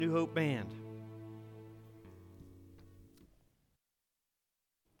New Hope Band.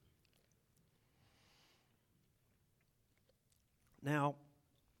 Now,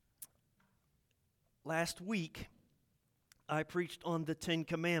 last week, I preached on the Ten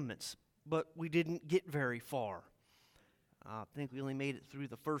Commandments, but we didn't get very far. I think we only made it through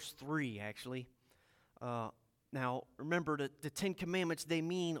the first three, actually. Now, remember that the Ten Commandments, they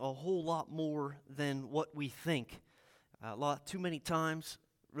mean a whole lot more than what we think. Too many times,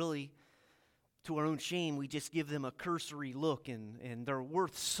 really, to our own shame, we just give them a cursory look, and they're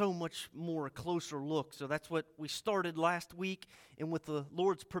worth so much more a closer look. So that's what we started last week, and with the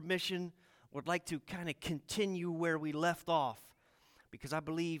Lord's permission, would like to kind of continue where we left off, because I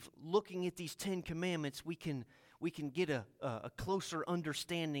believe looking at these Ten Commandments, we can get a closer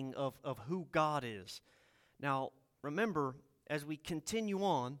understanding of who God is. Now, remember, as we continue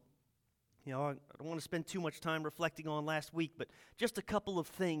on, I don't want to spend too much time reflecting on last week, but just a couple of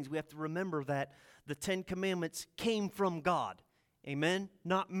things. We have to remember that the Ten Commandments came from God. Amen?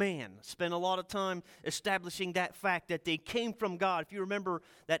 Not man. Spent a lot of time establishing that fact that they came from God. If you remember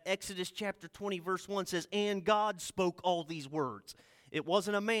that Exodus chapter 20 verse 1 says, "And God spoke all these words." It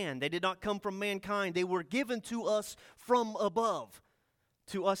wasn't a man. They did not come from mankind. They were given to us from above,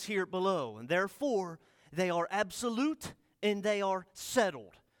 to us here below. And therefore, they are absolute and they are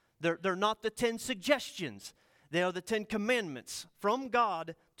settled. They're not the 10 suggestions. They are the 10 commandments from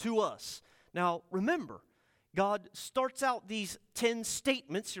God to us. Now, remember, God starts out these 10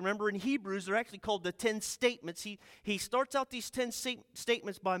 statements. Remember, in Hebrews, they're actually called the 10 statements. He starts out these 10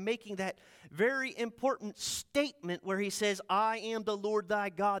 statements by making that very important statement where he says, "I am the Lord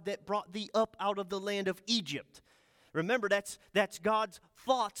thy God that brought thee up out of the land of Egypt." Remember, that's God's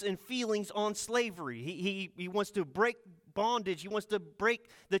thoughts and feelings on slavery. He wants to break bondage. He wants to break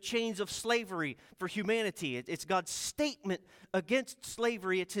the chains of slavery for humanity. It's God's statement against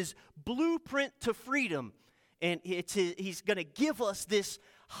slavery. It's his blueprint to freedom. And he's going to give us this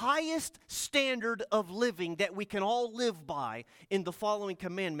highest standard of living that we can all live by in the following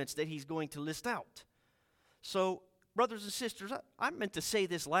commandments that he's going to list out. So, brothers and sisters, I meant to say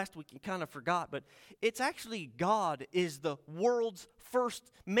this last week and kind of forgot, but it's actually God is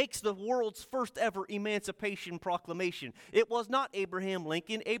makes the world's first ever emancipation proclamation. It was not Abraham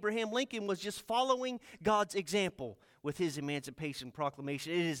Lincoln. Abraham Lincoln was just following God's example with his emancipation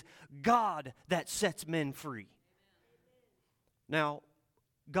proclamation. It is God that sets men free. Now,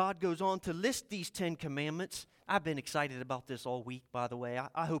 God goes on to list these 10 commandments. I've been excited about this all week, by the way.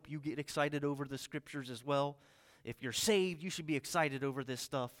 I hope you get excited over the scriptures as well. If you're saved, you should be excited over this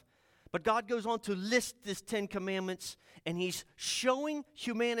stuff. But God goes on to list these 10 commandments, and he's showing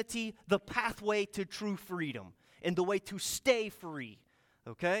humanity the pathway to true freedom and the way to stay free,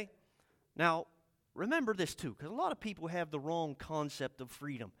 okay? Now, remember this too, because a lot of people have the wrong concept of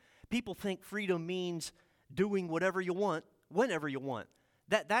freedom. People think freedom means doing whatever you want, whenever you want.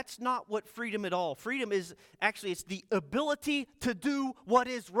 That's not what freedom at all. Freedom is actually, it's the ability to do what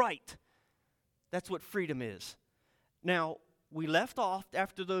is right. That's what freedom is. Now, we left off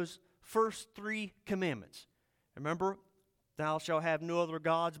after those first 3 commandments. Remember, thou shalt have no other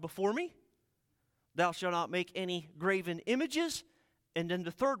gods before me. Thou shalt not make any graven images. And then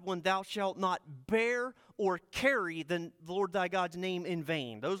the third one, thou shalt not bear or carry the Lord thy God's name in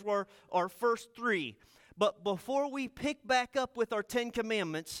vain. Those were our first 3. But before we pick back up with our 10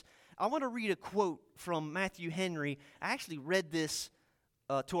 commandments, I want to read a quote from Matthew Henry. I actually read this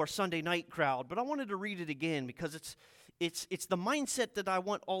to our Sunday night crowd, but I wanted to read it again because it's the mindset that I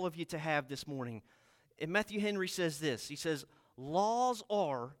want all of you to have this morning. And Matthew Henry says this. He says, "Laws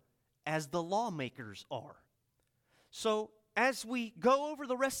are as the lawmakers are." So as we go over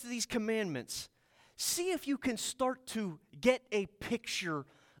the rest of these commandments, see if you can start to get a picture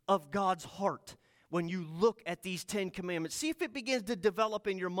of God's heart when you look at these 10 commandments. See if it begins to develop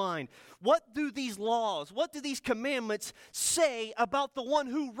in your mind. What do these laws, what do these commandments say about the one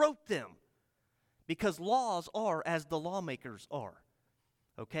who wrote them? Because laws are as the lawmakers are.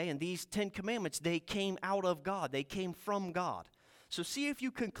 Okay, and these 10 commandments, they came out of God. They came from God. So see if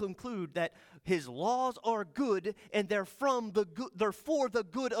you can conclude that his laws are good and they're for the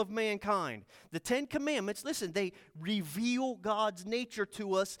good of mankind. The 10 commandments, listen, they reveal God's nature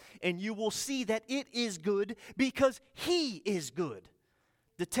to us, and you will see that it is good because he is good.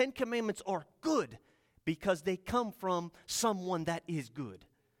 The 10 commandments are good because they come from someone that is good.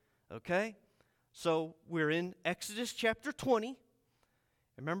 Okay? So we're in Exodus chapter 20.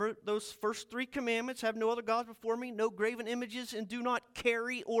 Remember those first 3 commandments: have no other gods before me, no graven images, and do not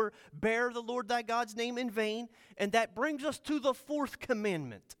carry or bear the Lord thy God's name in vain. And that brings us to the 4th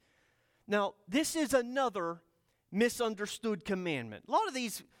commandment. Now, this is another misunderstood commandment. A lot of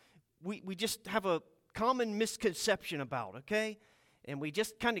these we just have a common misconception about, okay? And we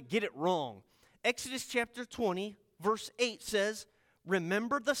just kind of get it wrong. Exodus chapter 20, verse 8 says,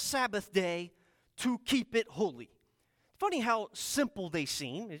 "Remember the Sabbath day to keep it holy." Funny how simple they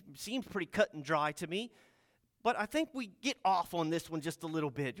seem. It seems pretty cut and dry to me. But I think we get off on this one just a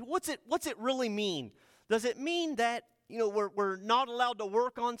little bit. What's it really mean? Does it mean that, we're not allowed to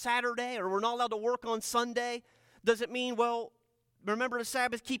work on Saturday, or we're not allowed to work on Sunday? Does it mean, well, remember the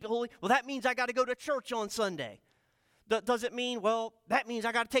Sabbath, keep it holy? Well, that means I got to go to church on Sunday. Does it mean, well, that means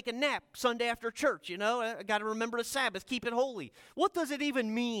I got to take a nap Sunday after church, I got to remember the Sabbath, keep it holy. What does it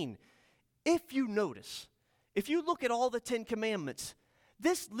even mean? If you notice, if you look at all the 10 commandments,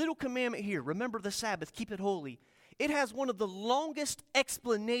 this little commandment here, remember the Sabbath, keep it holy, it has one of the longest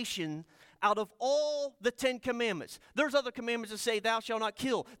explanations out of all the 10 commandments. There's other commandments that say, thou shalt not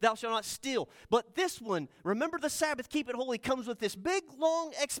kill, thou shalt not steal. But this one, remember the Sabbath, keep it holy, comes with this big,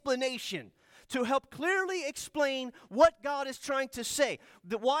 long explanation to help clearly explain what God is trying to say,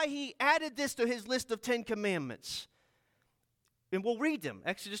 why he added this to his list of 10 commandments. And we'll read them.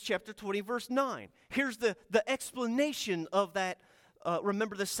 Exodus chapter 20, verse 9. Here's the explanation of that,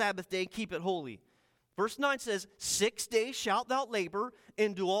 remember the Sabbath day, keep it holy. Verse 9 says, 6 days shalt thou labor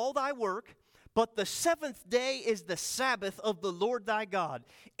and do all thy work, but the seventh day is the Sabbath of the Lord thy God.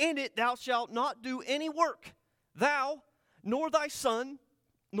 In it thou shalt not do any work, thou, nor thy son,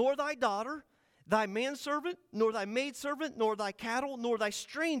 nor thy daughter, thy manservant, nor thy maidservant, nor thy cattle, nor thy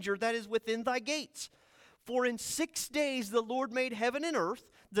stranger that is within thy gates. For in 6 days the Lord made heaven and earth,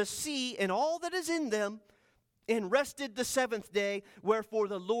 the sea, and all that is in them, and rested the seventh day, wherefore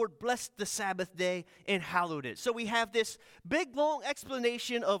the Lord blessed the Sabbath day and hallowed it. So we have this big, long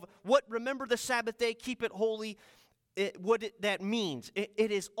explanation of what, remember the Sabbath day, keep it holy, that means.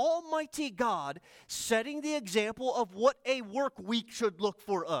 It is Almighty God setting the example of what a work week should look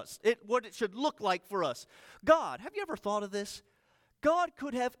for us, what it should look like for us. God, have you ever thought of this? God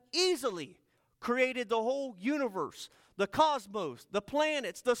could have easily created the whole universe, the cosmos, the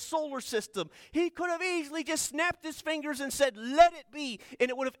planets, the solar system. He could have easily just snapped his fingers and said, let it be, and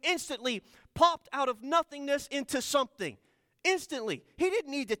it would have instantly popped out of nothingness into something. Instantly. He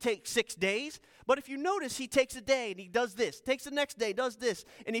didn't need to take 6 days, but if you notice, he takes a day and he does this, takes the next day, does this,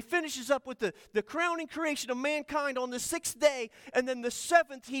 and he finishes up with the crowning creation of mankind on the 6th day, and then the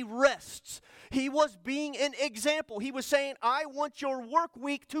 7th he rests. He was being an example. He was saying, I want your work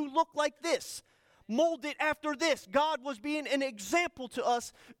week to look like this. Mold it after this. God was being an example to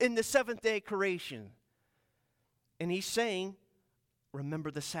us in the 7th day creation. And he's saying, remember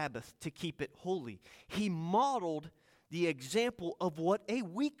the Sabbath to keep it holy. He modeled the example of what a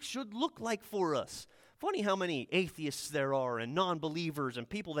week should look like for us. Funny how many atheists there are and non-believers and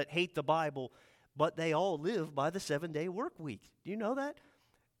people that hate the Bible, but they all live by the 7-day work week. Do you know that?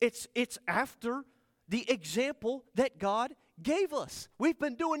 It's after the example that God gave us. We've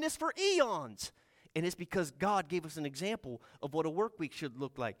been doing this for eons. And it's because God gave us an example of what a work week should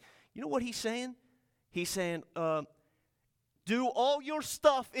look like. You know what he's saying? He's saying, do all your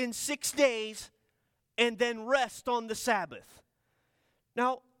stuff in 6 days and then rest on the Sabbath.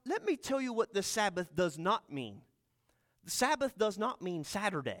 Now, let me tell you what the Sabbath does not mean. The Sabbath does not mean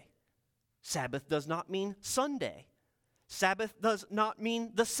Saturday. Sabbath does not mean Sunday. Sabbath does not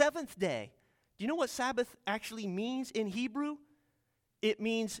mean the 7th day. Do you know what Sabbath actually means in Hebrew? It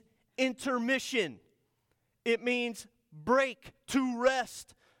means intermission. It means break, to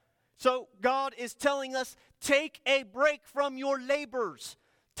rest. So God is telling us, take a break from your labors.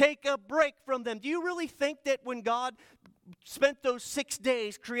 Take a break from them. Do you really think that when God spent those 6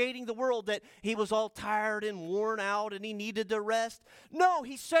 days creating the world that he was all tired and worn out and he needed to rest? No,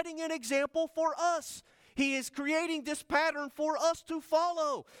 he's setting an example for us. He is creating this pattern for us to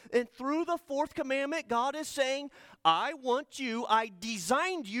follow. And through the 4th commandment, God is saying, I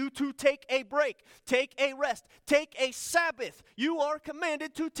designed you to take a break, take a rest, take a Sabbath. You are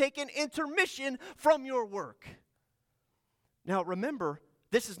commanded to take an intermission from your work. Now remember,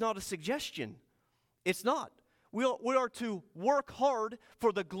 this is not a suggestion. It's not. We are to work hard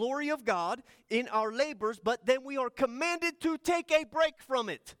for the glory of God in our labors, but then we are commanded to take a break from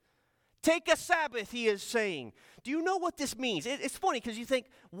it. Take a Sabbath, he is saying. Do you know what this means? It's funny because you think,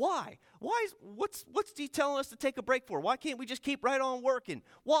 why? What's he telling us to take a break for? Why can't we just keep right on working?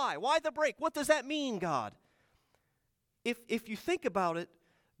 Why? Why the break? What does that mean, God? If you think about it,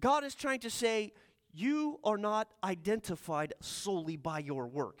 God is trying to say, you are not identified solely by your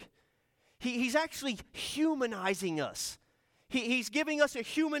work. He's actually humanizing us. He's giving us a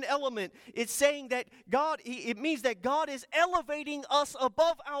human element. It's saying that it means that God is elevating us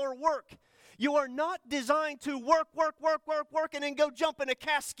above our work. You are not designed to work, and then go jump in a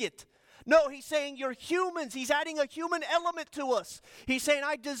casket. No, he's saying you're humans. He's adding a human element to us. He's saying,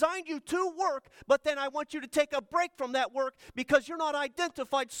 I designed you to work, but then I want you to take a break from that work because you're not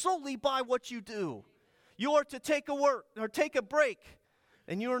identified solely by what you do. You are to take a break,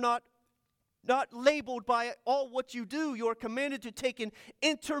 and you're not labeled by all what you do. You are commanded to take an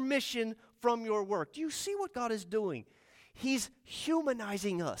intermission from your work. Do you see what God is doing? He's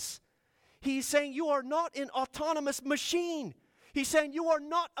humanizing us. He's saying you are not an autonomous machine. He's saying you are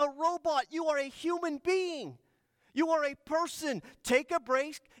not a robot. You are a human being. You are a person. Take a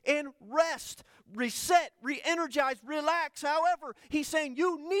break and rest, reset, re-energize, relax. However, he's saying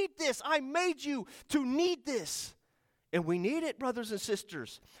you need this. I made you to need this. And we need it, brothers and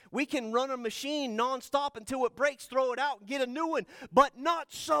sisters. We can run a machine nonstop until it breaks, throw it out, and get a new one. But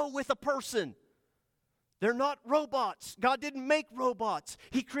not so with a person. They're not robots. God didn't make robots.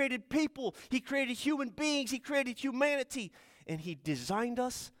 He created people. He created human beings. He created humanity. And he designed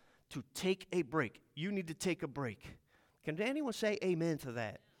us to take a break. You need to take a break. Can anyone say amen to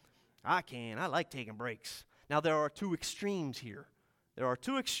that? I can. I like taking breaks. Now, there are two extremes here.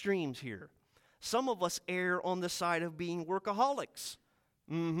 Some of us err on the side of being workaholics.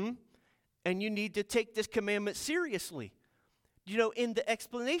 And you need to take this commandment seriously. You know, in the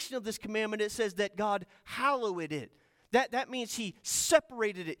explanation of this commandment, it says that God hallowed it. That means he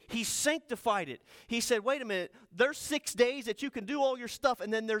separated it. He sanctified it. He said, wait a minute, there's 6 days that you can do all your stuff,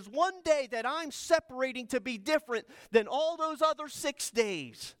 and then there's one day that I'm separating to be different than all those other 6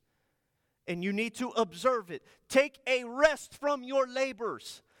 days. And you need to observe it. Take a rest from your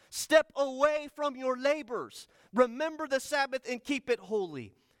labors. Step away from your labors. Remember the Sabbath and keep it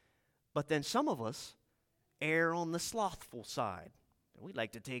holy. But then some of us err on the slothful side. We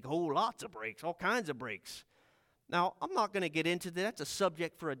like to take whole lots of breaks, all kinds of breaks. Now, I'm not going to get into that. That's a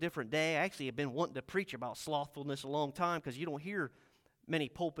subject for a different day. I actually have been wanting to preach about slothfulness a long time because you don't hear many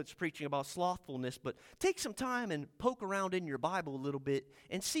pulpits preaching about slothfulness. But take some time and poke around in your Bible a little bit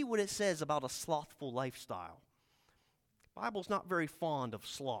and see what it says about a slothful lifestyle. The Bible's not very fond of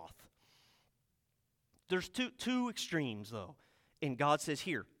sloth. There's two extremes, though. And God says,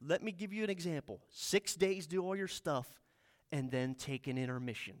 here, let me give you an example. 6 days, do all your stuff, and then take an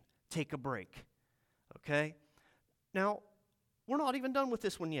intermission. Take a break. Okay? Now, we're not even done with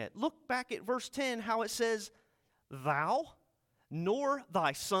this one yet. Look back at verse 10, how it says, thou, nor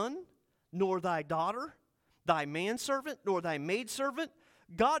thy son, nor thy daughter, thy manservant, nor thy maidservant.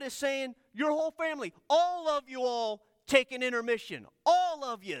 God is saying, your whole family, all of you all, take an intermission. All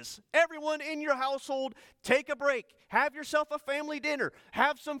of yous, everyone in your household, take a break. Have yourself a family dinner.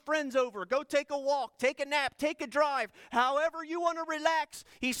 Have some friends over. Go take a walk, take a nap, take a drive. However you want to relax.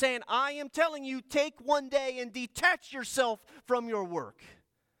 He's saying, I am telling you, take one day and detach yourself from your work.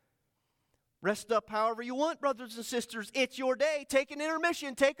 Rest up however you want, brothers and sisters. It's your day. Take an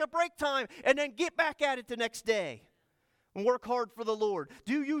intermission, take a break time, and then get back at it the next day. And work hard for the Lord.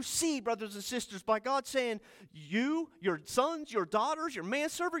 Do you see, brothers and sisters, by God saying, you, your sons, your daughters, your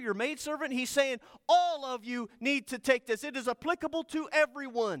manservant, your maidservant, he's saying, all of you need to take this. It is applicable to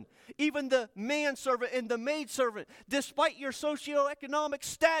everyone, even the manservant and the maidservant, despite your socioeconomic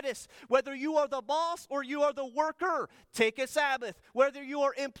status, whether you are the boss or you are the worker, take a Sabbath. Whether you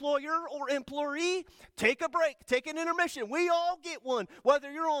are employer or employee, take a break, take an intermission. We all get one,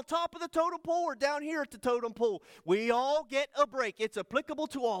 whether you're on top of the totem pole or down here at the totem pole. We all get a break. It's applicable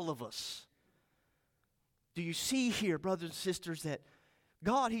to all of us. Do you see here, brothers and sisters, that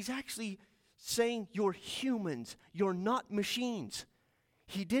God, he's actually saying you're humans. You're not machines.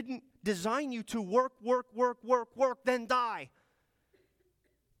 He didn't design you to work, then die.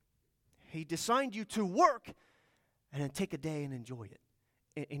 He designed you to work and then take a day and enjoy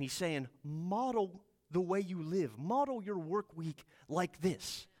it. And he's saying, model the way you live. Model your work week like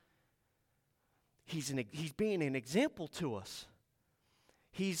this. He's being an example to us.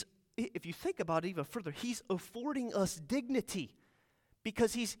 If you think about it even further, he's affording us dignity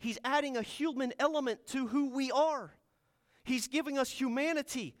because he's adding a human element to who we are. He's giving us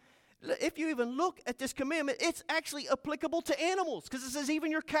humanity. If you even look at this commandment, it's actually applicable to animals because it says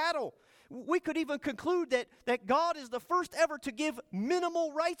even your cattle. We could even conclude that God is the first ever to give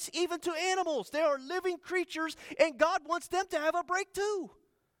minimal rights even to animals. They are living creatures and God wants them to have a break too.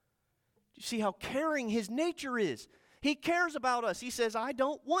 You see how caring his nature is. He cares about us. He says, I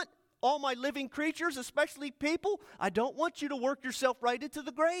don't want all my living creatures, especially people, I don't want you to work yourself right into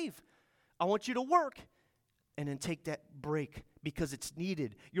the grave. I want you to work and then take that break because it's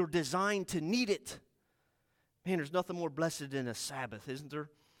needed. You're designed to need it. Man, there's nothing more blessed than a Sabbath, isn't there?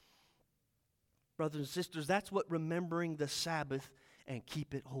 Brothers and sisters, that's what remembering the Sabbath and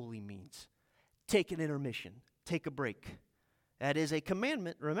keep it holy means. take an intermission, take a break. That is a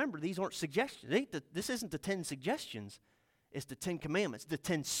commandment. Remember, these aren't suggestions. This isn't the 10 suggestions. It's the 10 commandments, the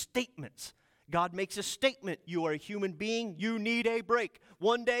 10 statements. God makes a statement. You are a human being. You need a break.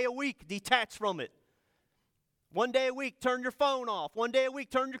 1 day a week, detach from it. 1 day a week, turn your phone off. 1 day a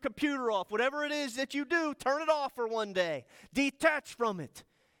week, turn your computer off. Whatever it is that you do, turn it off for 1 day. Detach from it,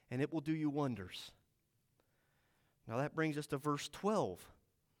 and it will do you wonders. Now that brings us to verse 12.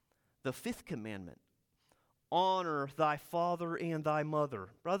 The 5th commandment. Honor thy father and thy mother.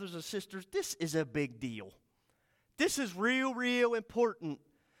 Brothers and sisters, this is a big deal. This is real important.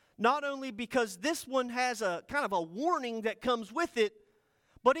 Not only because this one has a kind of a warning that comes with it,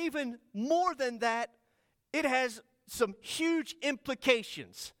 but even more than that, it has some huge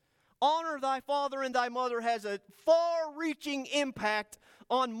implications. Honor thy father and thy mother has a far-reaching impact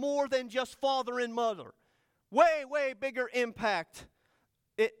on more than just father and mother. Way bigger impact.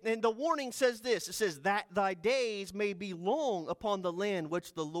 And the warning says this. It says, that thy days may be long upon the land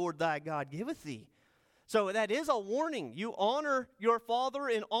which the Lord thy God giveth thee. So that is a warning. You honor your father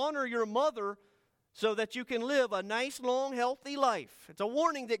and honor your mother so that you can live a nice, long, healthy life. It's a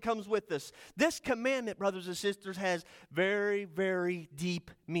warning that comes with this. This commandment, brothers and sisters, has very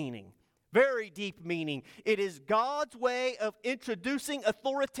deep meaning. Very deep meaning. It is God's way of introducing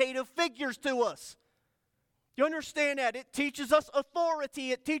authoritative figures to us. You understand that? It teaches us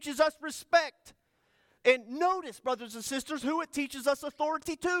authority. It teaches us respect. And notice, brothers and sisters, who it teaches us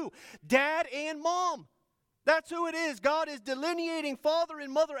authority to. Dad and mom. That's who it is. God is delineating father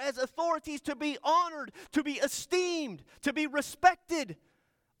and mother as authorities to be honored, to be esteemed, to be respected.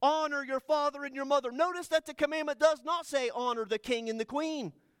 Honor your father and your mother. Notice that the commandment does not say honor the king and the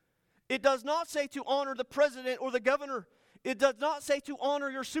queen. It does not say to honor the president or the governor. It does not say to honor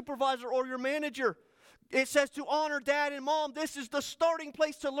your supervisor or your manager. It says to honor dad and mom. This is the starting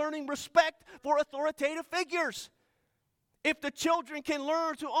place to learning respect for authoritative figures. If the children can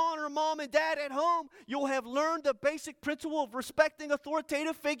learn to honor mom and dad at home, you'll have learned the basic principle of respecting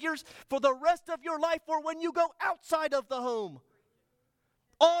authoritative figures for the rest of your life or when you go outside of the home.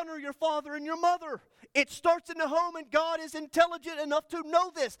 Honor your father and your mother. It starts in the home, and God is intelligent enough to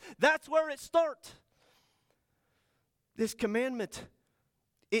know this. That's where it starts. This commandment,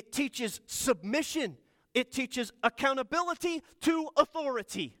 it teaches submission. It teaches accountability to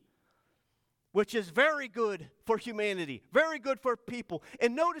authority, which is very good for humanity, very good for people.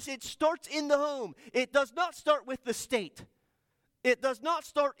 And notice it starts in the home. It does not start with the state. It does not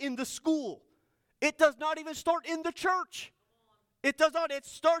start in the school. It does not even start in the church. It does not. It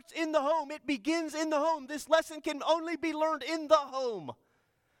starts in the home. It begins in the home. This lesson can only be learned in the home.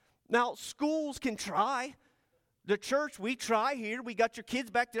 Now, schools can try. The church, we try here. We got your kids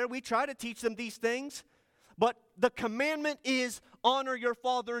back there. We try to teach them these things. But the commandment is honor your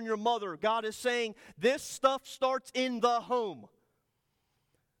father and your mother. God is saying this stuff starts in the home.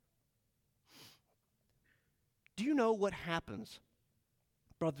 Do you know what happens,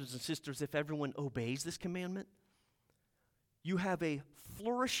 brothers and sisters, if everyone obeys this commandment? You have a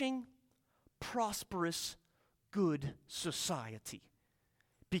flourishing, prosperous, good society.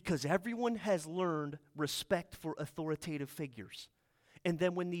 Because everyone has learned respect for authoritative figures. And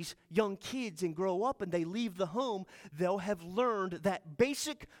then when these young kids and grow up and they leave the home, they'll have learned that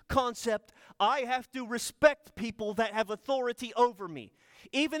basic concept, I have to respect people that have authority over me.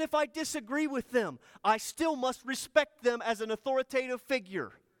 Even if I disagree with them, I still must respect them as an authoritative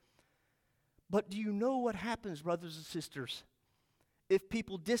figure. But do you know what happens, brothers and sisters? If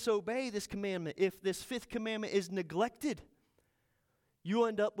people disobey this commandment, if this 5th commandment is neglected, you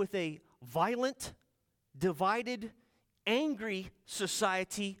end up with a violent, divided, angry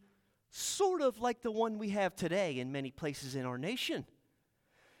society, sort of like the one we have today in many places in our nation.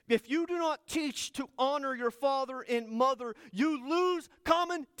 If you do not teach to honor your father and mother, you lose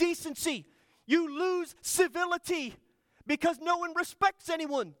common decency. You lose civility because no one respects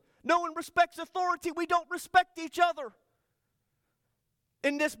anyone. No one respects authority. We don't respect each other.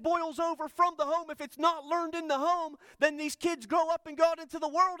 And this boils over from the home. If it's not learned in the home, then these kids grow up and go out into the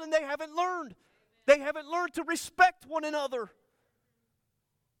world and they haven't learned. They haven't learned to respect one another.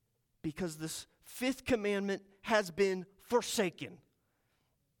 Because this 5th commandment has been forsaken.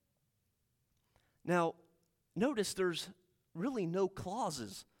 Now, notice there's really no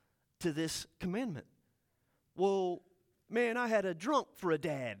clauses to this commandment. Well, man, I had a drunk for a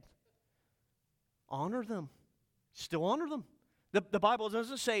dad. Honor them. Still honor them. The Bible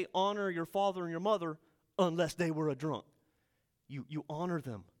doesn't say honor your father and your mother unless they were a drunk. You honor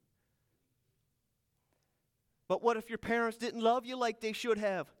them. But what if your parents didn't love you like they should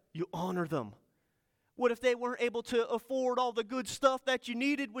have? You honor them. What if they weren't able to afford all the good stuff that you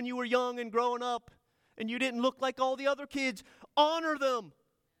needed when you were young and growing up, and you didn't look like all the other kids? Honor them.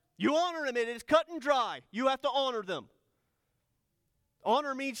 You honor them. It is cut and dry. You have to honor them.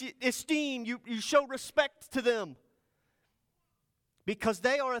 Honor means esteem. You show respect to them. Because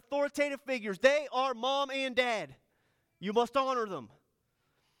they are authoritative figures. They are mom and dad. You must honor them.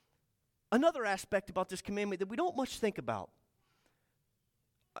 Another aspect about this commandment that we don't much think about.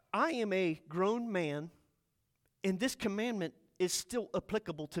 I am a grown man, and this commandment is still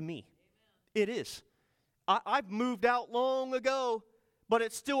applicable to me. It is. I've moved out long ago, but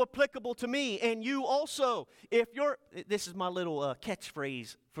it's still applicable to me, and you also. This is my little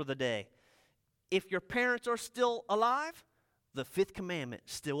catchphrase for the day. If your parents are still alive, the fifth commandment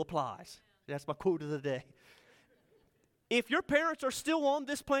still applies. That's my quote of the day. If your parents are still on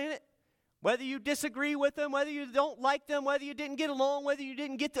this planet, whether you disagree with them, whether you don't like them, whether you didn't get along, whether you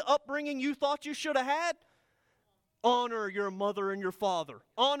didn't get the upbringing you thought you should have had, honor your mother and your father.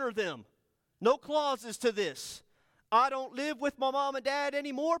 Honor them. No clauses to this. I don't live with my mom and dad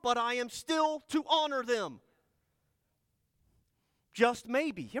anymore, but I am still to honor them. Just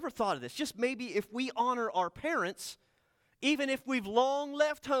maybe. You ever thought of this? Just maybe if we honor our parents, even if we've long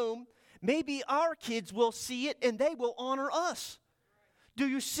left home, maybe our kids will see it and they will honor us. Do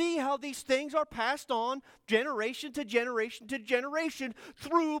you see how these things are passed on generation to generation to generation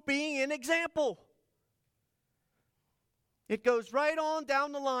through being an example? It goes right on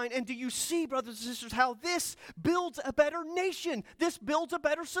down the line. And do you see, brothers and sisters, how this builds a better nation? This builds a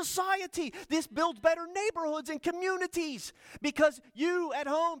better society. This builds better neighborhoods and communities. Because you at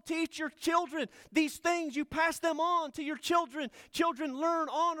home teach your children these things. You pass them on to your children. Children learn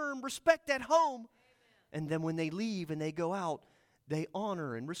honor and respect at home. And then when they leave and they go out, they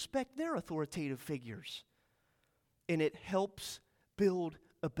honor and respect their authoritative figures. And it helps build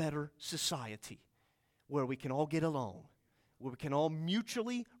a better society where we can all get along, where we can all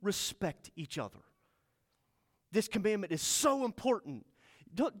mutually respect each other. This commandment is so important.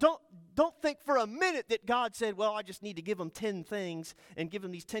 Don't think for a minute that God said, well, I just need to give them 10 things and give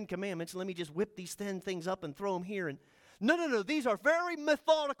them these 10 commandments. Let me just whip these 10 things up and throw them here. And no. These are very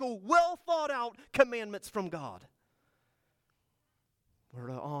methodical, well thought out commandments from God. We're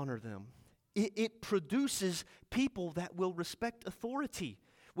to honor them. It produces people that will respect authority,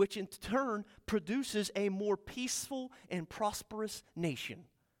 which in turn produces a more peaceful and prosperous nation.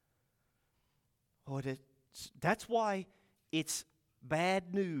 That's why it's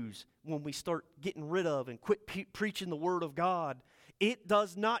bad news when we start getting rid of and quit preaching the Word of God. It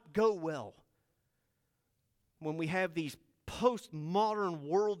does not go well when we have these postmodern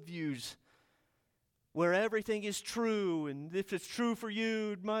worldviews where everything is true, and if it's true for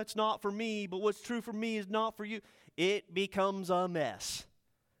you, it's not for me, but what's true for me is not for you. It becomes a mess.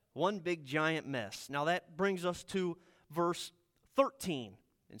 One big giant mess. Now that brings us to verse 13.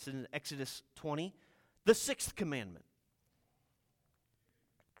 It's in Exodus 20, the sixth commandment.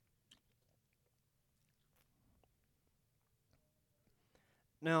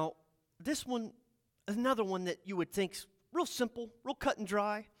 Now, this one, another one that you would think's real simple, real cut and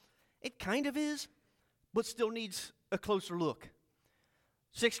dry. It kind of is, but still needs a closer look.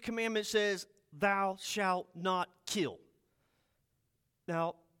 Sixth commandment says, thou shalt not kill.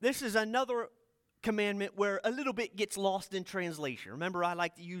 Now, this is another commandment where a little bit gets lost in translation. Remember, I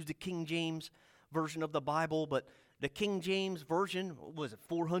like to use the King James version of the Bible, but the King James version, what was it,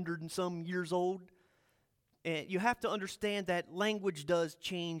 400 and some years old? And you have to understand that language does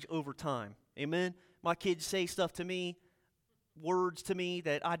change over time. Amen? My kids say stuff to me, words to me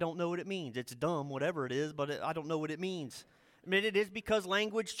that I don't know what it means. It's dumb, whatever it is, but I don't know what it means. I mean, it is because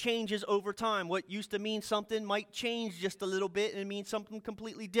language changes over time. What used to mean something might change just a little bit and mean something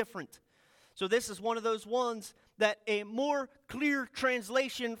completely different. So this is one of those ones that a more clear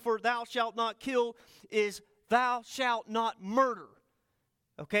translation for thou shalt not kill is thou shalt not murder.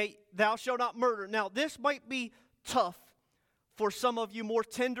 Okay? Thou shalt not murder. Now, this might be tough for some of you more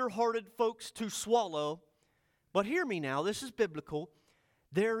tender-hearted folks to swallow, but hear me now. This is biblical.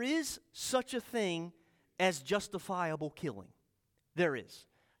 There is such a thing as justifiable killing. There is.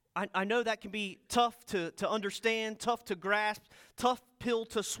 I know that can be tough to understand, tough to grasp, tough pill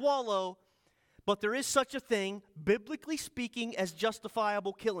to swallow, but there is such a thing, biblically speaking, as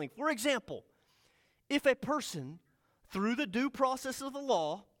justifiable killing. For example, if a person, through the due process of the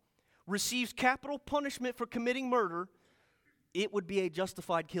law, receives capital punishment for committing murder, it would be a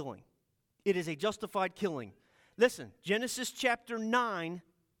justified killing. It is a justified killing. Listen, Genesis chapter 9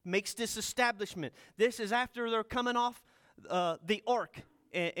 makes this establishment. This is after they're coming off the ark,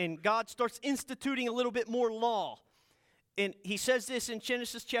 and God starts instituting a little bit more law. And he says this in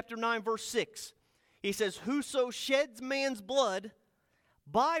Genesis chapter 9, verse 6. He says, whoso sheds man's blood,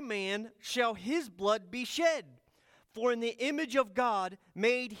 by man shall his blood be shed. For in the image of God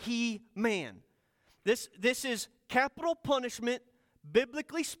made he man. This is capital punishment,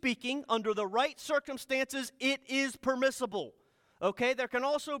 biblically speaking. Under the right circumstances, it is permissible. Okay, there can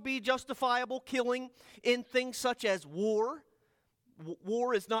also be justifiable killing in things such as war.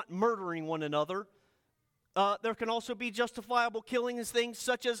 War is not murdering one another. There can also be justifiable killing in things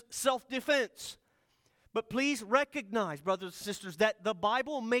such as self-defense. But please recognize, brothers and sisters, that the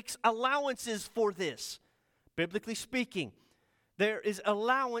Bible makes allowances for this. Biblically speaking, there is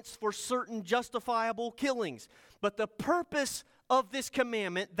allowance for certain justifiable killings. But the purpose of this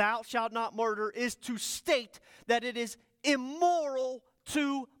commandment, thou shalt not murder, is to state that it is immoral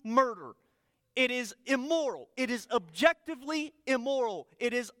to murder. It is immoral. It is objectively immoral.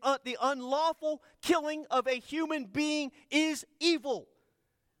 It is the unlawful killing of a human being is evil.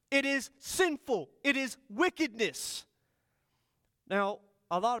 It is sinful. It is wickedness. Now,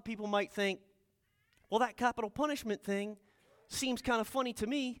 a lot of people might think, well, that capital punishment thing seems kind of funny to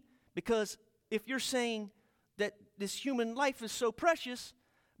me, because if you're saying that this human life is so precious,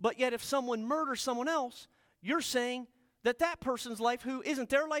 but yet if someone murders someone else, you're saying that that person's life, who isn't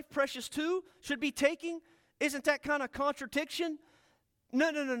their life precious too, should be taking? Isn't that kind of contradiction?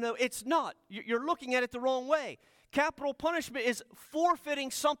 No, it's not. You're looking at it the wrong way. Capital punishment is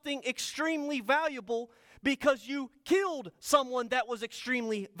forfeiting something extremely valuable because you killed someone that was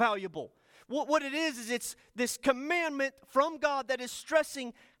extremely valuable. What it is it's this commandment from God that is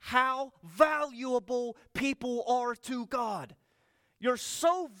stressing how valuable people are to God. You're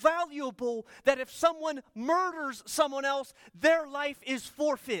so valuable that if someone murders someone else, their life is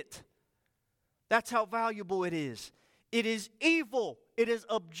forfeit. That's how valuable it is. It is evil. It is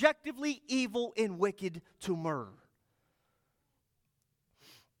objectively evil and wicked to murder.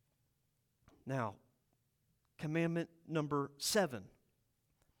 Now, commandment number 7.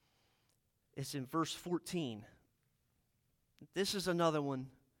 It's in verse 14. This is another one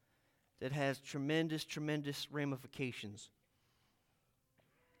that has tremendous ramifications.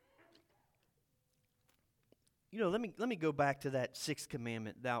 You know, let me go back to that 6th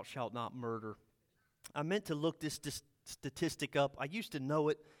commandment, thou shalt not murder. I meant to look this statistic up. I used to know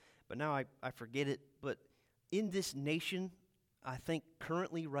it, but now I forget it. But in this nation, I think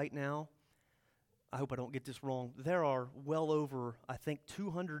currently right now, I hope I don't get this wrong, there are well over, I think,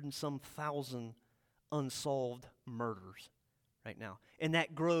 200 and some thousand unsolved murders right now. And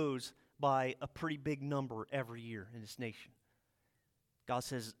that grows by a pretty big number every year in this nation. God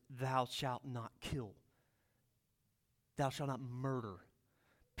says, thou shalt not kill. Thou shalt not murder.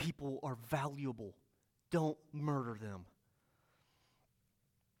 People are valuable. Don't murder them.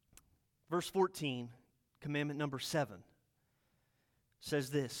 Verse 14, commandment number 7, says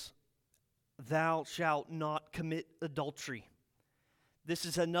this: thou shalt not commit adultery. This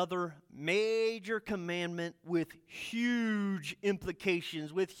is another major commandment with huge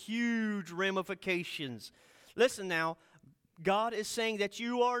implications, with huge ramifications. Listen now, God is saying that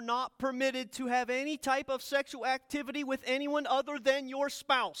you are not permitted to have any type of sexual activity with anyone other than your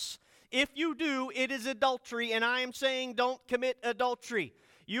spouse. If you do, it is adultery, and I am saying don't commit adultery.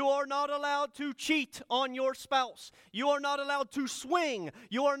 You are not allowed to cheat on your spouse. You are not allowed to swing.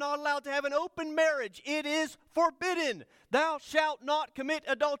 You are not allowed to have an open marriage. It is forbidden. Thou shalt not commit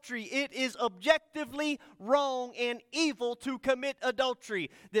adultery. It is objectively wrong and evil to commit adultery,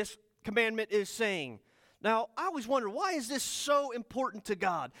 this commandment is saying. Now, I always wonder, why is this so important to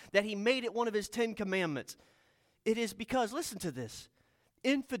God that He made it one of His 10 commandments? It is because, listen to this,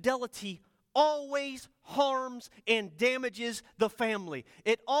 infidelity always harms and damages the family.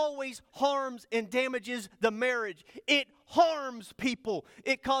 It always harms and damages the marriage. It harms people.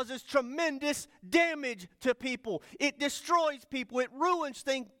 It causes tremendous damage to people. It destroys people. It ruins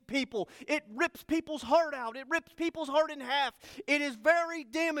people. It rips people's heart out. It rips people's heart in half. It is very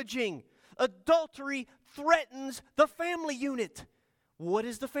damaging. Adultery threatens the family unit. What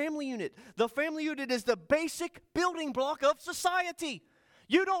is the family unit? The family unit is the basic building block of society.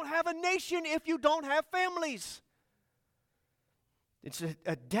 You don't have a nation if you don't have families. It's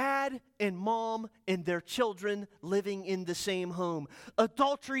a dad and mom and their children living in the same home.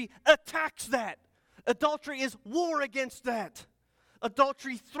 Adultery attacks that. Adultery is war against that.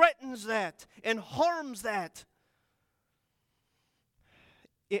 Adultery threatens that and harms that.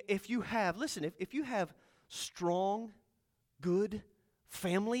 If you have strong, good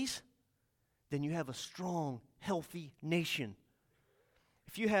families, then you have a strong, healthy nation.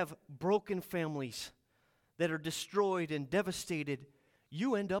 If you have broken families that are destroyed and devastated,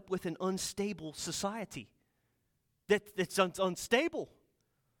 you end up with an unstable society that's unstable.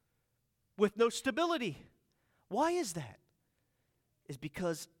 with no stability. Why is that? It's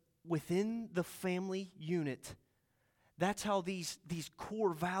because within the family unit, that's how these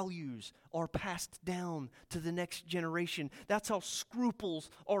core values are passed down to the next generation. That's how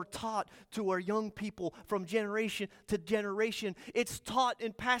scruples are taught to our young people from generation to generation. It's taught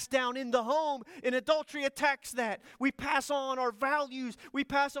and passed down in the home, and adultery attacks that. We pass on our values. We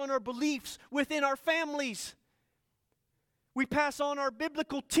pass on our beliefs within our families. We pass on our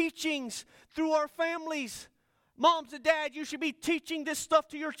biblical teachings through our families. Moms and dads, you should be teaching this stuff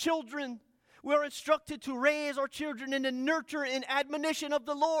to your children. We are instructed to raise our children in the nurture and admonition of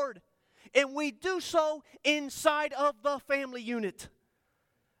the Lord. And we do so inside of the family unit.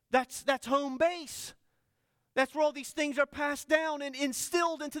 That's home base. That's where all these things are passed down and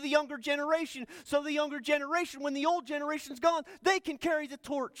instilled into the younger generation. So the younger generation, when the old generation's gone, they can carry the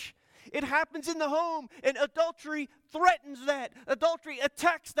torch. It happens in the home, and adultery threatens that. Adultery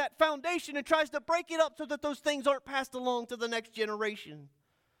attacks that foundation and tries to break it up so that those things aren't passed along to the next generation.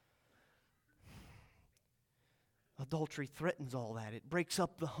 Adultery threatens all that. It breaks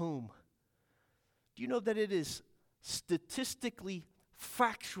up the home. Do you know that it is statistically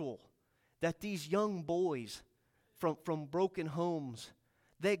factual that these young boys from broken homes,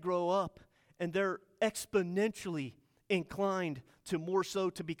 they grow up and they're exponentially inclined to more so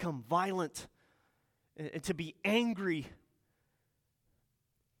to become violent and to be angry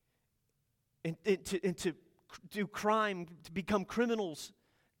and to do crime, to become criminals.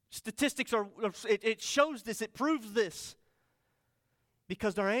 Statistics it shows this, it proves this.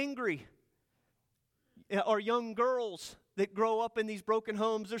 Because they're angry. Our young girls that grow up in these broken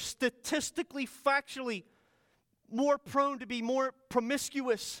homes, they're statistically, factually more prone to be more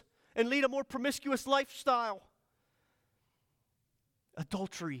promiscuous and lead a more promiscuous lifestyle.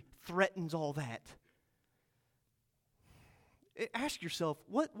 Adultery threatens all that. Ask yourself,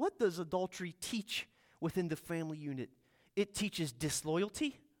 what does adultery teach within the family unit? It teaches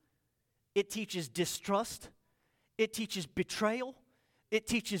disloyalty. It teaches distrust. It teaches betrayal. It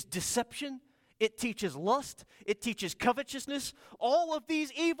teaches deception. It teaches lust. It teaches covetousness. All of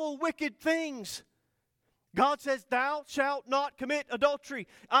these evil, wicked things. God says, thou shalt not commit adultery.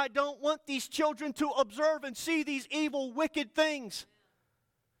 I don't want these children to observe and see these evil, wicked things.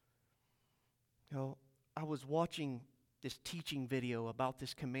 You know, I was watching this teaching video about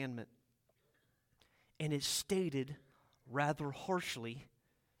this commandment, and it stated rather harshly,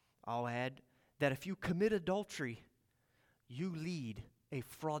 I'll add, that if you commit adultery, you lead a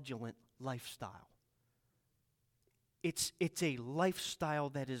fraudulent lifestyle. It's a lifestyle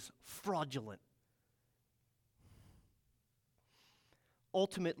that is fraudulent.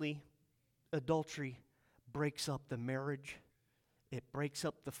 Ultimately, adultery breaks up the marriage. It breaks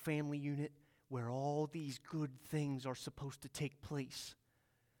up the family unit where all these good things are supposed to take place.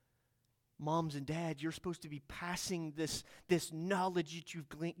 Moms and dads, you're supposed to be passing this knowledge that you've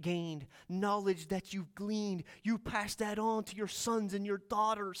gained, knowledge that you've gleaned. You pass that on to your sons and your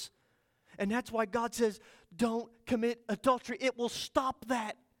daughters. And that's why God says, don't commit adultery. It will stop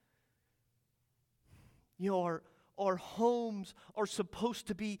that. You know, our homes are supposed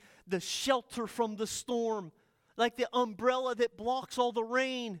to be the shelter from the storm, like the umbrella that blocks all the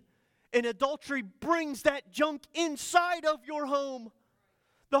rain. And adultery brings that junk inside of your home.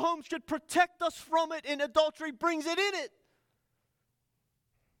 The home should protect us from it, and adultery brings it in it.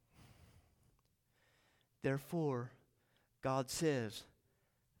 Therefore, God says,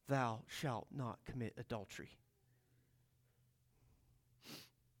 thou shalt not commit adultery.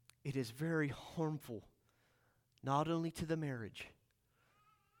 It is very harmful, not only to the marriage,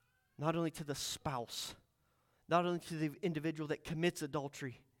 not only to the spouse, not only to the individual that commits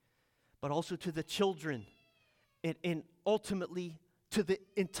adultery, but also to the children, and ultimately to the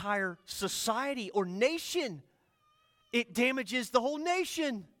entire society or nation. It damages the whole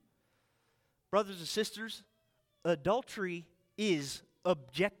nation. Brothers and sisters, adultery is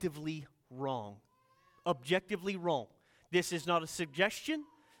objectively wrong. Objectively wrong. This is not a suggestion.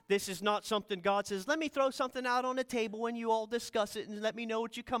 This is not something God says, let me throw something out on the table and you all discuss it and let me know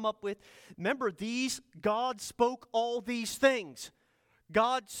what you come up with. Remember, God spoke all these things.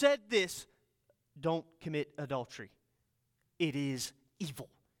 God said this, don't commit adultery. It is evil.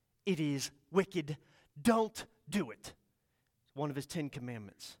 It is wicked. Don't do it. It's one of his 10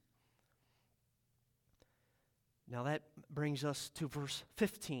 commandments. Now that brings us to verse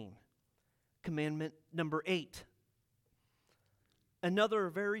 15. Commandment number 8. Another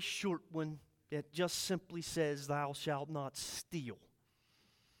very short one that just simply says, thou shalt not steal.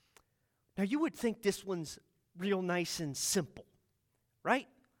 Now you would think this one's real nice and simple, right?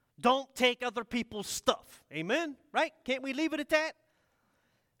 Don't take other people's stuff. Amen? Right? Can't we leave it at that?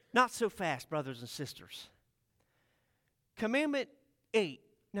 Not so fast, brothers and sisters. Commandment 8.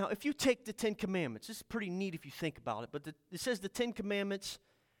 Now, if you take the 10 Commandments, this is pretty neat if you think about it, but it says the 10 Commandments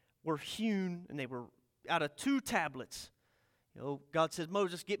were hewn, and they were out of 2 tablets. You know, God says,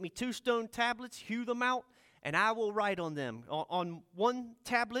 Moses, get me 2 stone tablets, hew them out, and I will write on them. On one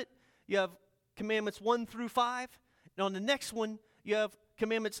tablet, you have Commandments 1 through 5, and on the next one, you have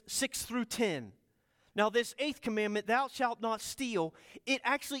Commandments 6 through 10. Now, this 8th commandment, thou shalt not steal, it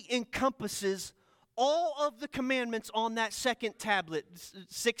actually encompasses all of the commandments on that second tablet,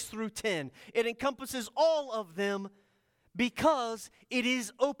 6 through 10. It encompasses all of them because it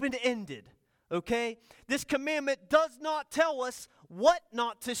is open-ended, okay? This commandment does not tell us what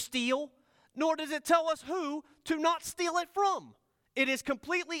not to steal, nor does it tell us who to not steal it from. It is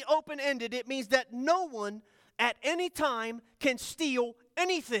completely open-ended. It means that no one at any time can steal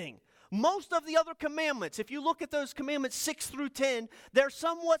anything. Most of the other commandments, if you look at those commandments 6 through 10, they're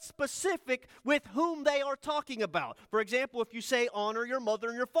somewhat specific with whom they are talking about. For example, if you say honor your mother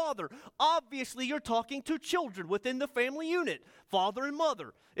and your father, obviously you're talking to children within the family unit, father and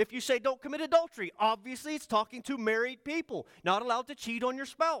mother. If you say don't commit adultery, obviously it's talking to married people, not allowed to cheat on your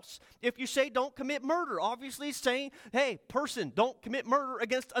spouse. If you say don't commit murder, obviously it's saying, hey, person, don't commit murder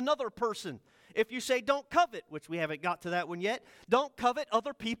against another person. If you say don't covet, which we haven't got to that one yet, don't covet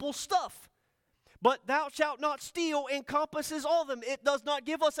other people's stuff. But thou shalt not steal encompasses all of them. It does not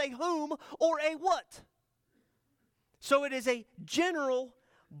give us a whom or a what. So it is a general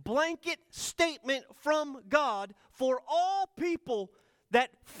blanket statement from God for all people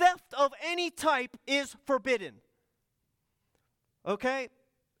that theft of any type is forbidden. Okay?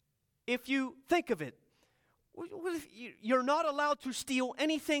 If you think of it, what if you're not allowed to steal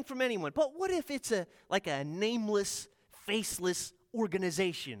anything from anyone? But what if it's like a nameless, faceless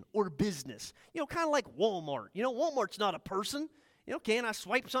organization or business? You know, kind of like Walmart. You know, Walmart's not a person. You know, can I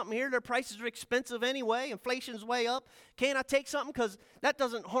swipe something here? Their prices are expensive anyway. Inflation's way up. Can I take something? Because that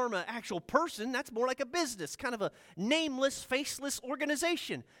doesn't harm an actual person. That's more like a business, kind of a nameless, faceless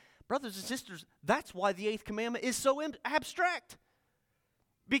organization. Brothers and sisters, that's why the 8th commandment is so abstract.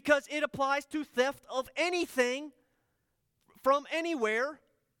 Because it applies to theft of anything from anywhere,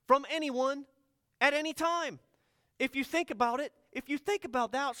 from anyone, at any time. If you think about it, if you think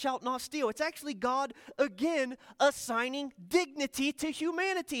about thou shalt not steal, it's actually God, again, assigning dignity to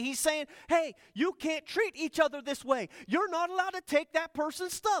humanity. He's saying, hey, you can't treat each other this way. You're not allowed to take that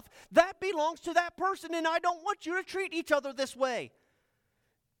person's stuff. That belongs to that person, and I don't want you to treat each other this way.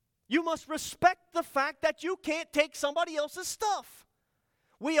 You must respect the fact that you can't take somebody else's stuff.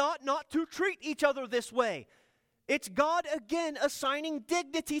 We ought not to treat each other this way. It's God, again, assigning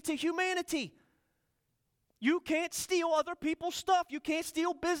dignity to humanity. You can't steal other people's stuff. You can't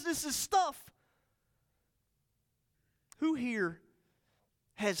steal businesses' stuff. Who here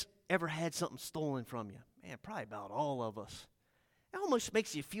has ever had something stolen from you? Man, probably about all of us. It almost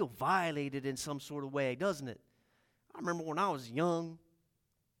makes you feel violated in some sort of way, doesn't it? I remember when I was young.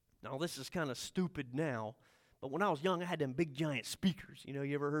 Now, this is kind of stupid now. But when I was young, I had them big giant speakers. You know,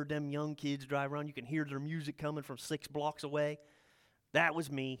 you ever heard them young kids drive around? You can hear their music coming from 6 blocks away. That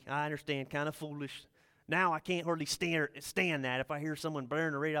was me. I understand, kind of foolish. Now I can't hardly stand that. If I hear someone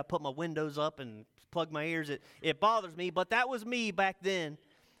blaring the radio, I put my windows up and plug my ears. It bothers me, but that was me back then.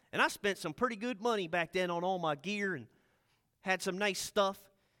 And I spent some pretty good money back then on all my gear and had some nice stuff.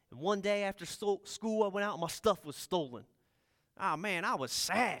 And one day after school, I went out and my stuff was stolen. Oh, man, I was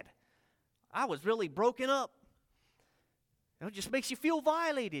sad. I was really broken up. It just makes you feel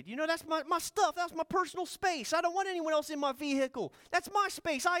violated. You know, that's my stuff. That's my personal space. I don't want anyone else in my vehicle. That's my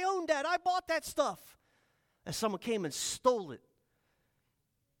space. I own that. I bought that stuff. And someone came and stole it.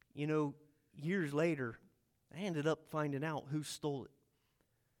 You know, years later, I ended up finding out who stole it.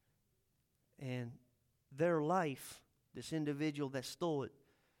 And their life, this individual that stole it,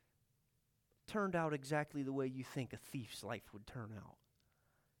 turned out exactly the way you think a thief's life would turn out.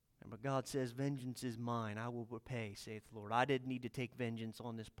 Remember, God says, vengeance is mine, I will repay, saith the Lord. I didn't need to take vengeance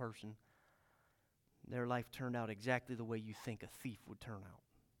on this person. Their life turned out exactly the way you think a thief would turn out.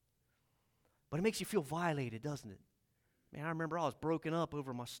 But it makes you feel violated, doesn't it? Man, I remember I was broken up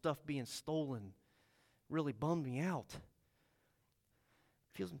over my stuff being stolen. Really bummed me out.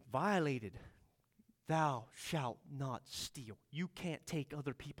 Feels violated. Thou shalt not steal. You can't take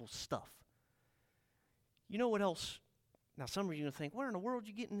other people's stuff. You know what else? Now, some of you are going to think, where in the world are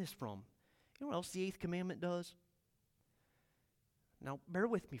you getting this from? You know what else the 8th commandment does? Now, bear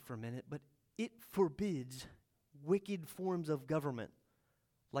with me for a minute, but it forbids wicked forms of government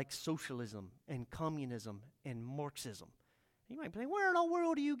like socialism and communism and Marxism. You might think, where in the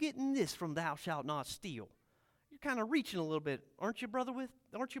world are you getting this from thou shalt not steal? You're kind of reaching a little bit, aren't you, brother?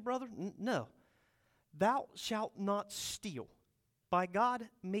 No. Thou shalt not steal. By God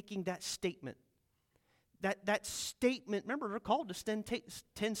making that statement. That statement, remember, they're called to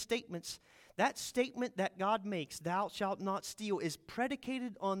 10 statements. That statement that God makes, thou shalt not steal, is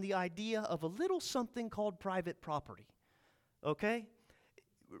predicated on the idea of a little something called private property. Okay?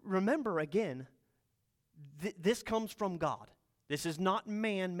 Remember, again, this comes from God. This is not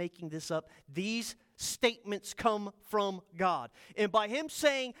man making this up. These statements come from God. And by him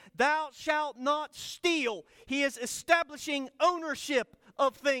saying, thou shalt not steal, he is establishing ownership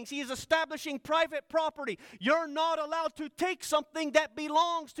of things. He is establishing private property. You're not allowed to take something that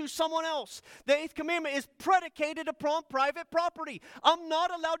belongs to someone else. The 8th commandment is predicated upon private property. I'm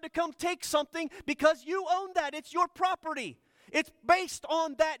not allowed to come take something because you own that. It's your property. It's based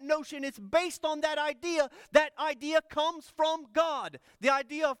on that notion. It's based on that idea. That idea comes from God. The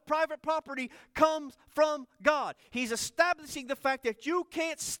idea of private property comes from God. He's establishing the fact that you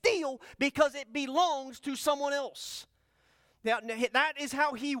can't steal because it belongs to someone else. Now, that is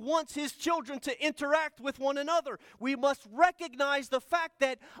how he wants his children to interact with one another. We must recognize the fact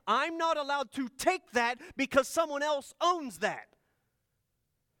that I'm not allowed to take that because someone else owns that.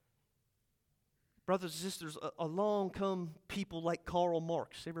 Brothers and sisters, along come people like Karl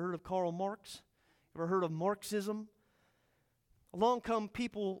Marx. Ever heard of Karl Marx? Ever heard of Marxism? Along come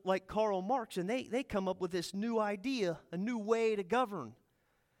people like Karl Marx, and they come up with this new idea, a new way to govern.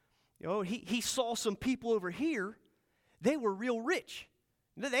 You know, he saw some people over here. They were real rich.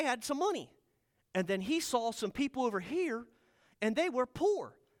 They had some money. And then he saw some people over here, and they were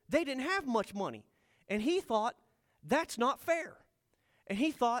poor. They didn't have much money. And he thought, that's not fair. And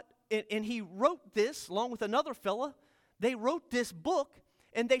he thought, and he wrote this along with another fella. They wrote this book,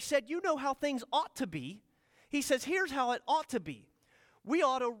 and they said, you know how things ought to be. He says, here's how it ought to be. We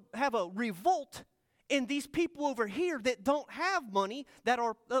ought to have a revolt in these people over here that don't have money, that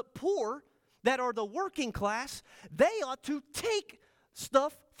are poor, that are the working class. They ought to take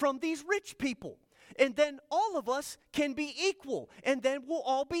stuff from these rich people. And then all of us can be equal. And then we'll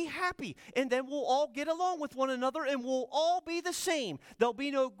all be happy. And then we'll all get along with one another. And we'll all be the same. There'll be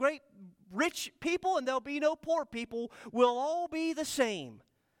no great rich people and there'll be no poor people. We'll all be the same.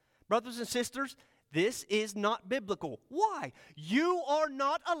 Brothers and sisters, this is not biblical. Why? You are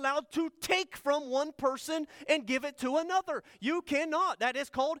not allowed to take from one person and give it to another. You cannot. That is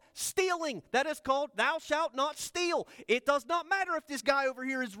called stealing. That is called thou shalt not steal. It does not matter if this guy over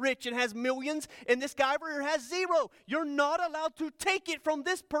here is rich and has millions and this guy over here has zero. You're not allowed to take it from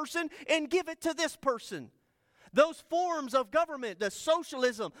this person and give it to this person. Those forms of government, the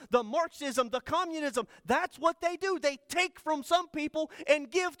socialism, the Marxism, the communism, that's what they do. They take from some people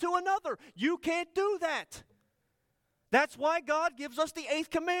and give to another. You can't do that. That's why God gives us the 8th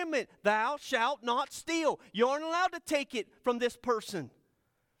commandment. Thou shalt not steal. You aren't allowed to take it from this person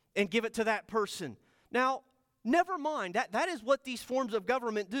and give it to that person. Now, never mind, that is what these forms of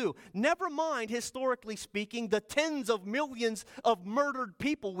government do. Never mind, historically speaking, the tens of millions of murdered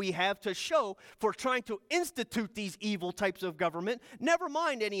people we have to show for trying to institute these evil types of government. Never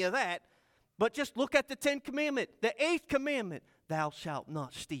mind any of that. But just look at the 10th commandment, the 8th commandment, thou shalt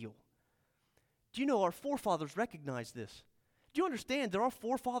not steal. Do you know our forefathers recognized this? Do you understand that our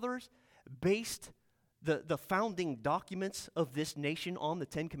forefathers based the founding documents of this nation on the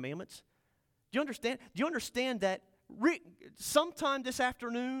 10 commandments? Do you understand? Do you understand that sometime this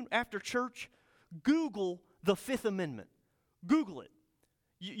afternoon after church, Google the 5th Amendment. Google it.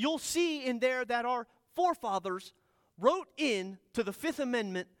 You'll see in there that our forefathers wrote in to the 5th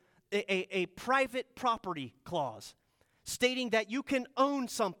Amendment a private property clause stating that you can own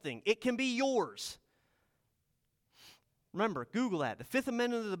something. It can be yours. Remember, Google that. The 5th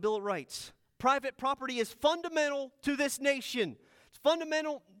Amendment of the Bill of Rights. Private property is fundamental to this nation. It's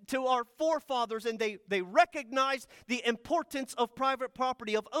fundamental to our forefathers, and they recognize the importance of private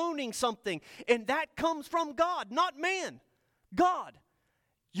property, of owning something. And that comes from God, not man. God.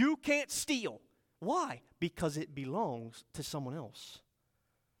 You can't steal. Why? Because it belongs to someone else.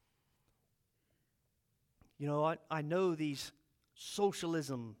 You know, I know these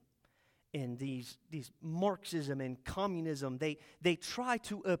socialism and these Marxism and communism, they try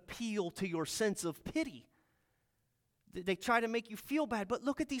to appeal to your sense of pity. They try to make you feel bad, but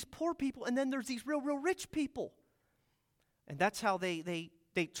look at these poor people, and then there's these real rich people. And that's how they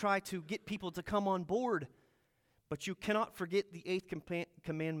try to get people to come on board. But you cannot forget the 8th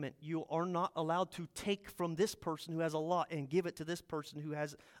commandment. You are not allowed to take from this person who has a lot and give it to this person who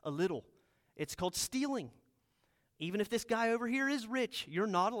has a little. It's called stealing. Even if this guy over here is rich, you're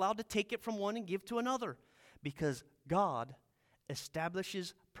not allowed to take it from one and give to another, because God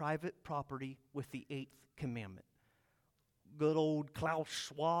establishes private property with the 8th commandment. Good old Klaus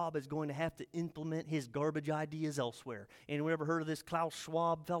Schwab is going to have to implement his garbage ideas elsewhere. Anyone ever heard of this Klaus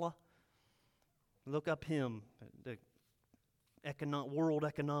Schwab fella? Look up him, the World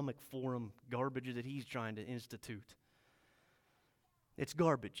Economic Forum garbage that he's trying to institute. It's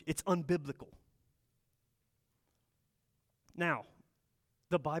garbage. It's unbiblical. Now,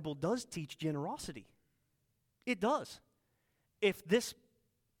 the Bible does teach generosity. It does. If this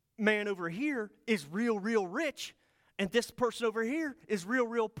man over here is real rich, and this person over here is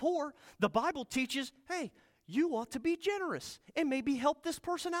real poor, the Bible teaches, hey, you ought to be generous and maybe help this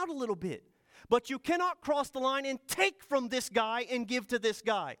person out a little bit. But you cannot cross the line and take from this guy and give to this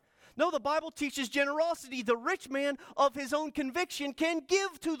guy. No, the Bible teaches generosity. The rich man of his own conviction can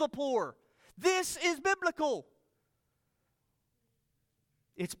give to the poor. This is biblical.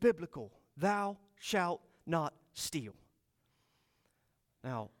 It's biblical. Thou shalt not steal.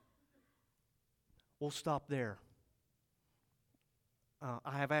 Now, we'll stop there.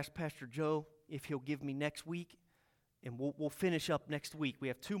 I have asked Pastor Joe if he'll give me next week, and we'll finish up next week. We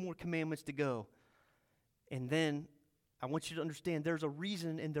have 2 more commandments to go. And then I want you to understand there's a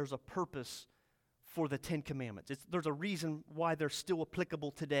reason and there's a purpose for the 10 commandments. There's a reason why they're still applicable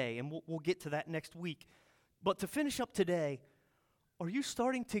today, and we'll get to that next week. But to finish up today, are you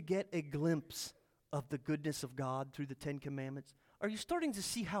starting to get a glimpse of the goodness of God through the 10 commandments? Are you starting to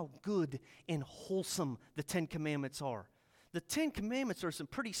see how good and wholesome the 10 commandments are? The 10 commandments are some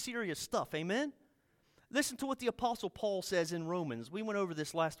pretty serious stuff, amen? Listen to what the Apostle Paul says in Romans. We went over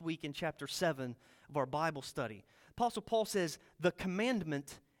this last week in chapter 7 of our Bible study. Apostle Paul says, the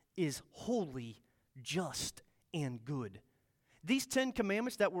commandment is holy, just, and good. These 10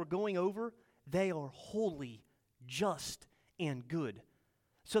 commandments that we're going over, they are holy, just, and good.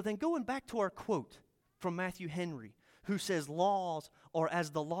 So then going back to our quote from Matthew Henry, who says laws are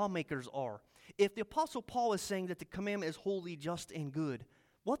as the lawmakers are. If the Apostle Paul is saying that the commandment is holy, just, and good,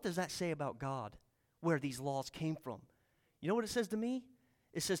 what does that say about God, where these laws came from? You know what it says to me?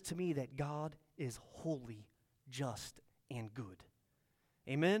 It says to me that God is holy, just, and good.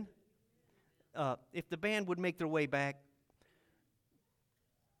 Amen? If the band would make their way back.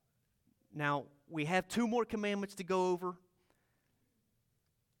 Now, we have 2 more commandments to go over.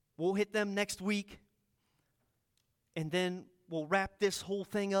 We'll hit them next week. And then we'll wrap this whole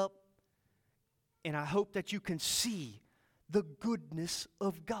thing up. And I hope that you can see the goodness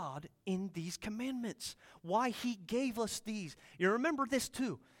of God in these commandments. Why He gave us these. You remember this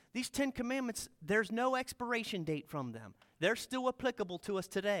too. These 10 commandments, there's no expiration date from them. They're still applicable to us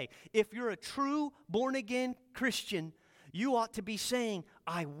today. If you're a true born-again Christian, you ought to be saying,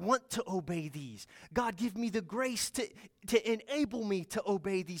 I want to obey these. God, give me the grace to enable me to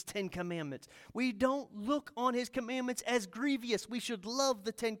obey these 10 commandments. We don't look on His commandments as grievous. We should love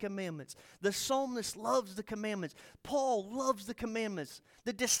the 10 commandments. The psalmist loves the commandments. Paul loves the commandments.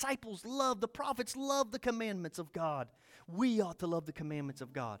 The disciples love, the prophets love the commandments of God. We ought to love the commandments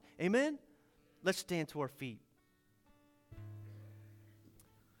of God. Amen? Let's stand to our feet.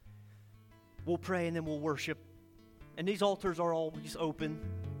 We'll pray and then we'll worship. And these altars are always open,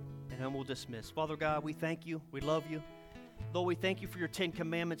 and then we'll dismiss. Father God, we thank you. We love you. Lord, we thank you for your 10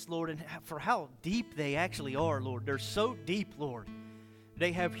 commandments, Lord, and for how deep they actually are, Lord. They're so deep, Lord.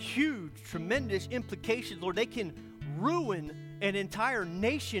 They have huge, tremendous implications, Lord. They can ruin an entire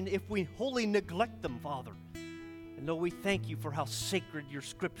nation if we wholly neglect them, Father. And Lord, we thank you for how sacred your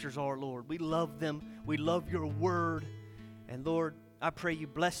scriptures are, Lord. We love them. We love your word. And Lord, I pray you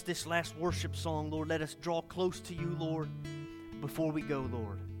bless this last worship song, Lord. Let us draw close to you, Lord, before we go,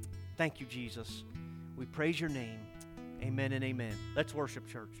 Lord. Thank you, Jesus. We praise your name. Amen and amen. Let's worship,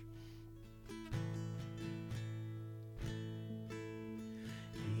 church.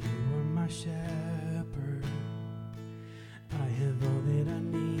 You are my shepherd. I have all that I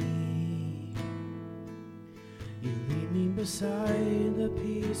need. You lead me beside the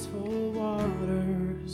peaceful waters.